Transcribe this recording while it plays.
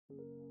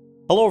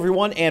Hello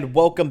everyone and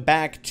welcome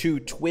back to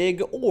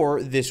TWIG,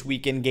 or This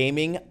Week in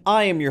Gaming.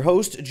 I am your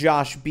host,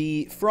 Josh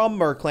B. from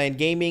MER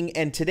Gaming,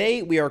 and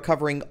today we are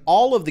covering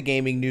all of the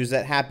gaming news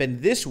that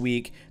happened this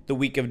week, the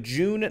week of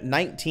June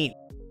 19th.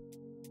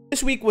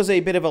 This week was a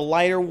bit of a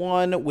lighter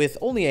one with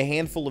only a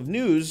handful of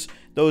news,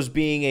 those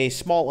being a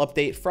small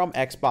update from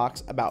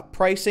Xbox about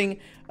pricing,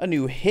 a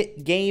new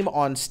hit game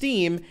on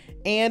Steam,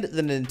 and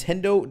the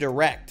Nintendo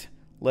Direct.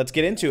 Let's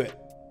get into it.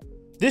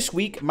 This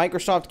week,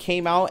 Microsoft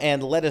came out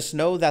and let us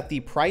know that the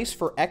price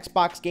for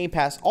Xbox Game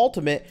Pass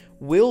Ultimate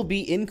will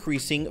be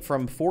increasing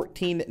from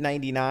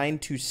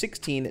 $14.99 to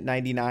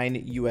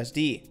 $16.99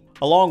 USD.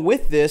 Along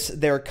with this,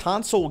 their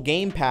console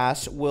Game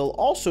Pass will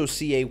also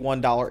see a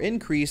 $1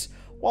 increase,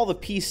 while the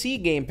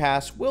PC Game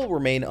Pass will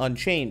remain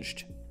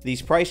unchanged.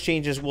 These price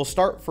changes will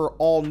start for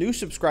all new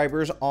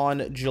subscribers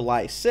on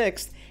July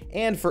 6th,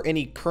 and for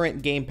any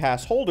current Game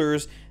Pass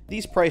holders,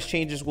 these price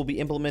changes will be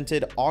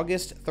implemented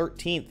August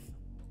 13th.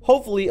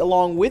 Hopefully,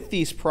 along with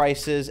these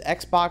prices,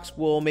 Xbox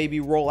will maybe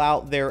roll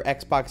out their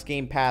Xbox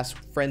Game Pass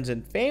Friends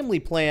and Family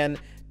plan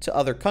to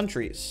other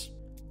countries.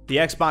 The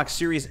Xbox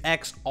Series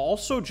X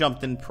also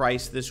jumped in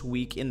price this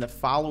week in the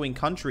following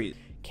countries: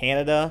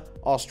 Canada,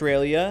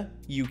 Australia,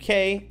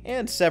 UK,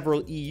 and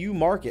several EU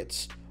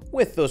markets,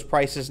 with those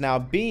prices now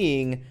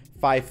being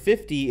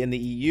 $550 in the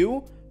EU,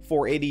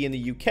 $480 in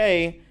the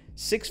UK,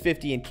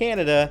 $650 in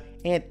Canada,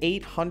 and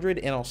 $800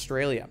 in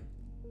Australia.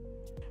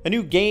 A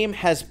new game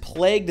has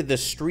plagued the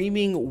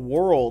streaming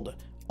world.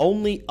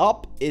 Only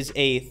Up is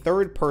a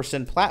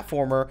third-person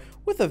platformer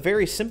with a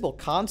very simple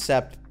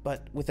concept,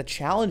 but with a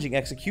challenging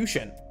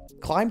execution.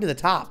 Climb to the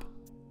top.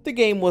 The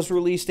game was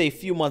released a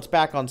few months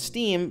back on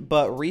Steam,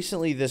 but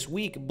recently this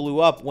week blew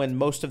up when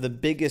most of the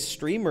biggest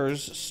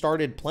streamers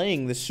started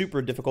playing this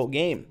super difficult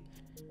game.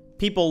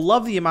 People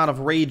love the amount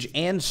of rage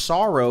and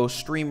sorrow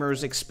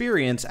streamers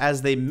experience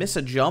as they miss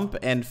a jump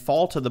and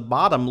fall to the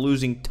bottom,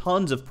 losing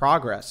tons of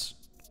progress.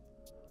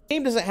 The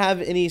game doesn't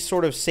have any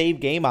sort of save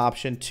game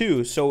option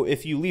too, so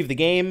if you leave the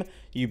game,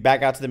 you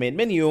back out to the main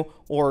menu,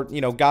 or,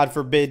 God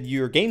forbid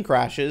your game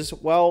crashes,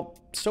 well,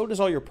 so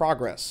does all your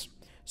progress.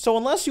 So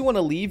unless you want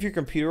to leave your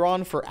computer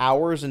on for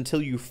hours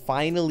until you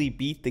finally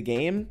beat the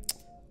game,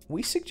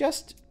 we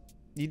suggest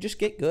you just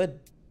get good.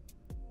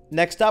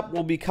 Next up,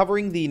 we'll be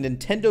covering the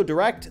Nintendo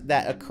Direct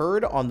that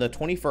occurred on the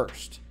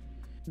 21st.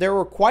 There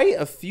were quite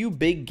a few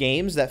big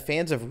games that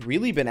fans have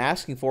really been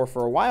asking for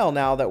a while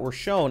now that were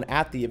shown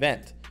at the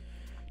event.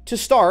 To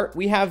start,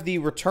 we have the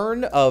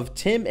return of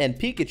Tim and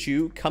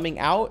Pikachu coming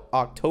out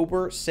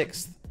October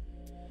 6th.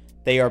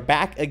 They are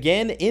back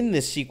again in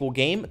this sequel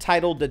game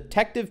titled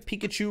Detective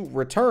Pikachu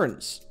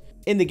Returns.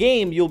 In the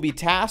game, you'll be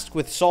tasked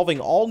with solving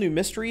all new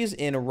mysteries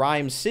in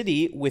Rhyme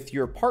City with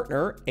your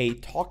partner, a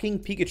talking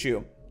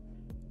Pikachu.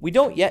 We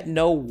don't yet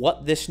know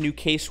what this new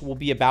case will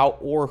be about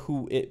or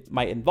who it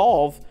might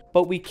involve,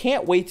 but we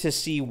can't wait to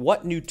see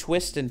what new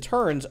twists and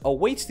turns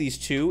awaits these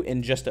two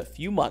in just a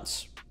few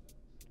months.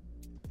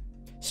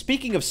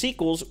 Speaking of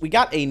sequels, we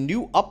got a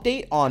new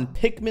update on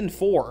Pikmin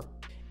 4.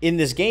 In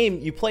this game,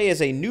 you play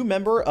as a new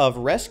member of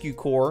Rescue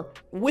Corps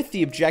with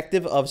the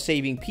objective of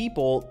saving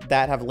people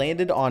that have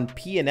landed on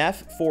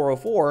PNF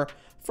 404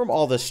 from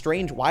all the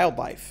strange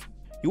wildlife.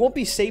 You won't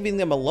be saving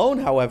them alone,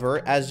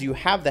 however, as you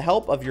have the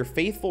help of your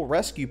faithful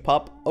rescue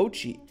pup,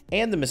 Ochi,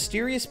 and the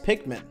mysterious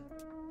Pikmin.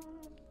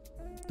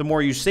 The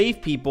more you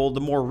save people,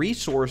 the more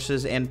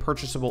resources and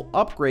purchasable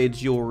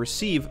upgrades you'll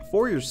receive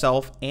for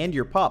yourself and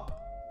your pup.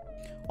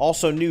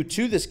 Also new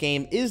to this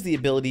game is the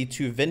ability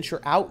to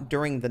venture out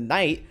during the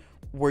night,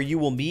 where you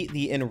will meet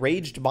the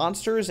enraged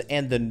monsters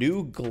and the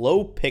new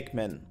glow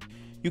Pikmin.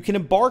 You can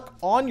embark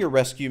on your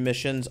rescue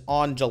missions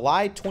on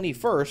July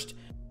 21st,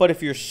 but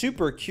if you're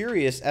super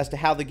curious as to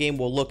how the game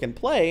will look and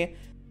play,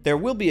 there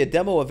will be a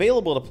demo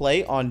available to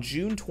play on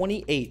June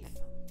 28th.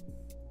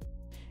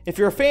 If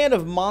you're a fan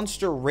of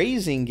monster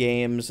raising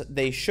games,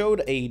 they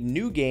showed a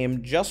new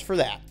game just for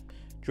that.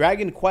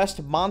 Dragon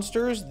Quest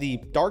Monsters: The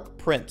Dark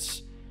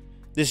Prince.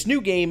 This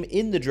new game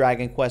in the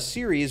Dragon Quest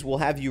series will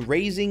have you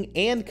raising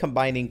and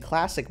combining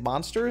classic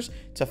monsters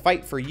to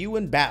fight for you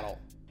in battle.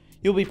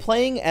 You'll be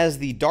playing as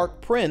the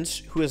Dark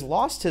Prince, who has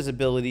lost his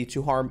ability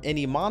to harm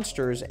any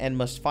monsters and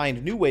must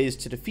find new ways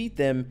to defeat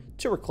them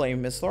to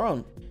reclaim his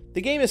throne.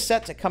 The game is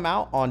set to come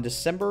out on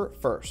December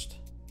 1st.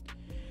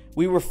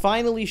 We were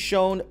finally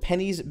shown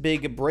Penny's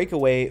Big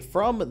Breakaway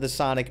from the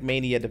Sonic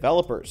Mania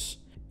developers.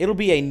 It'll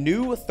be a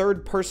new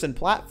third-person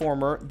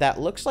platformer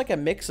that looks like a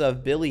mix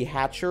of Billy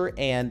Hatcher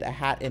and A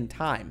Hat in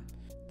Time.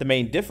 The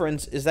main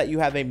difference is that you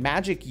have a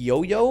magic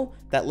yo-yo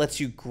that lets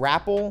you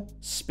grapple,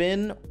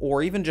 spin,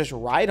 or even just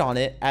ride on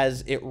it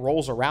as it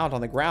rolls around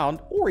on the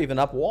ground or even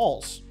up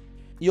walls.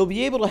 You'll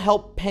be able to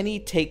help Penny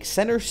take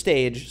center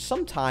stage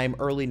sometime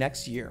early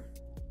next year.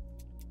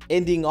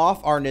 Ending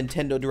off our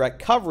Nintendo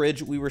Direct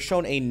coverage, we were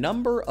shown a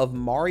number of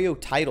Mario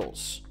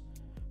titles.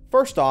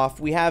 First off,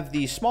 we have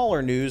the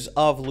smaller news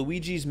of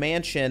Luigi's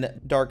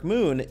Mansion Dark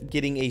Moon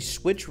getting a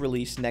Switch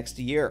release next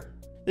year.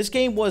 This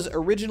game was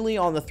originally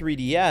on the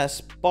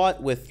 3DS,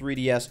 but with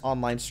 3DS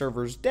online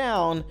servers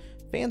down,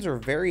 fans are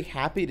very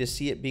happy to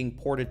see it being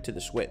ported to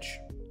the Switch.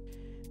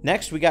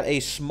 Next, we got a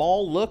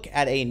small look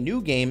at a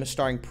new game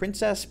starring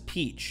Princess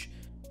Peach.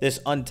 This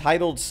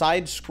untitled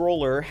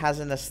side-scroller has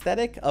an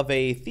aesthetic of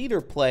a theater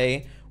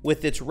play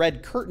with its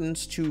red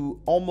curtains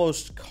to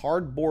almost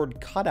cardboard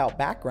cutout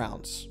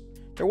backgrounds.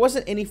 There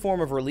wasn't any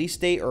form of release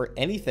date or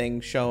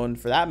anything shown,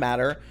 for that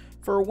matter,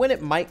 for when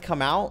it might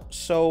come out,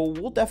 so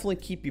we'll definitely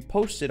keep you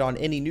posted on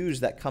any news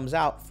that comes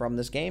out from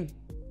this game.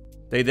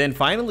 They then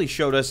finally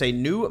showed us a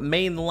new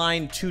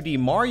mainline 2D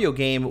Mario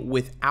game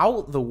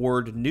without the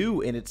word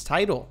new in its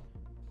title.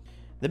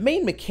 The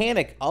main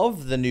mechanic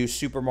of the new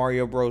Super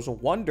Mario Bros.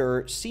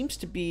 Wonder seems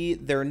to be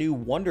their new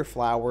Wonder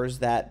Flowers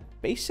that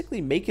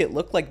basically make it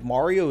look like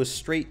Mario is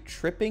straight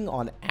tripping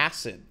on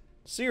acid.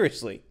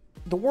 Seriously.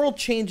 The world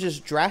changes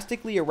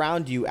drastically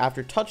around you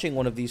after touching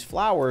one of these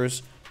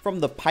flowers, from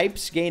the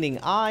pipes gaining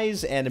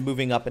eyes and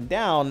moving up and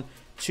down,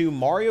 to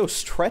Mario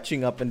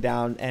stretching up and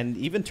down and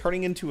even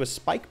turning into a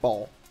spike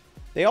ball.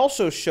 They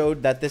also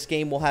showed that this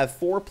game will have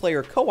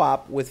 4-player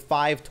co-op with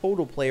 5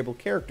 total playable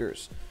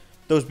characters,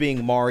 those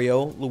being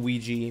Mario,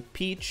 Luigi,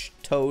 Peach,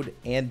 Toad,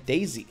 and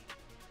Daisy.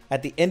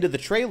 At the end of the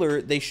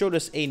trailer, they showed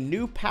us a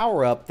new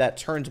power-up that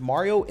turns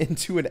Mario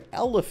into an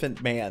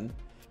elephant man.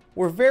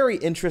 We're very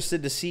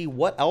interested to see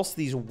what else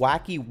these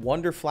wacky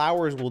Wonder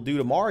Flowers will do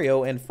to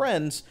Mario and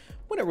friends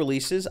when it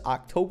releases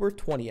October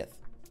 20th.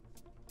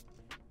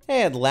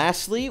 And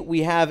lastly,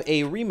 we have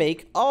a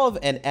remake of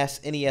an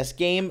SNES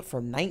game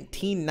from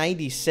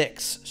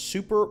 1996,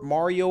 Super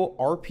Mario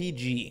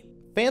RPG.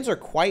 Fans are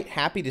quite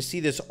happy to see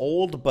this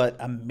old but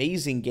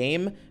amazing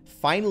game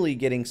finally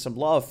getting some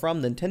love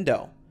from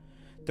Nintendo.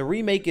 The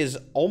remake is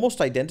almost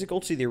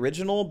identical to the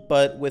original,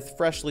 but with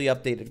freshly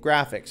updated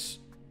graphics.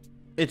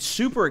 It's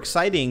super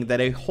exciting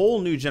that a whole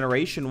new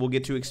generation will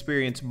get to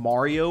experience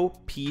Mario,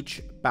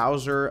 Peach,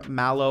 Bowser,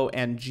 Mallow,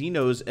 and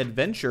Gino's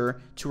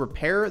adventure to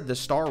repair the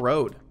Star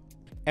Road.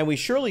 And we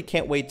surely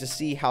can't wait to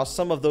see how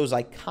some of those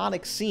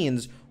iconic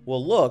scenes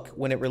will look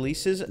when it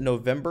releases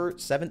November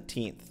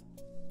 17th.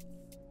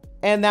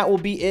 And that will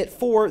be it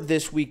for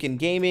this week in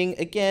gaming.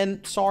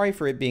 Again, sorry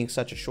for it being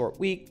such a short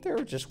week.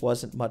 There just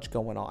wasn't much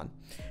going on.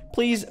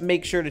 Please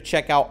make sure to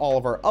check out all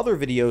of our other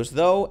videos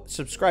though.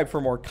 Subscribe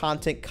for more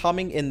content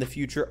coming in the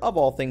future of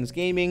all things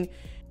gaming.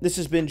 This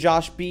has been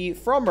Josh B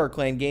from MER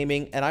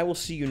Gaming, and I will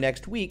see you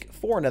next week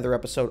for another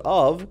episode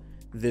of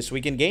This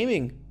Week in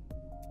Gaming.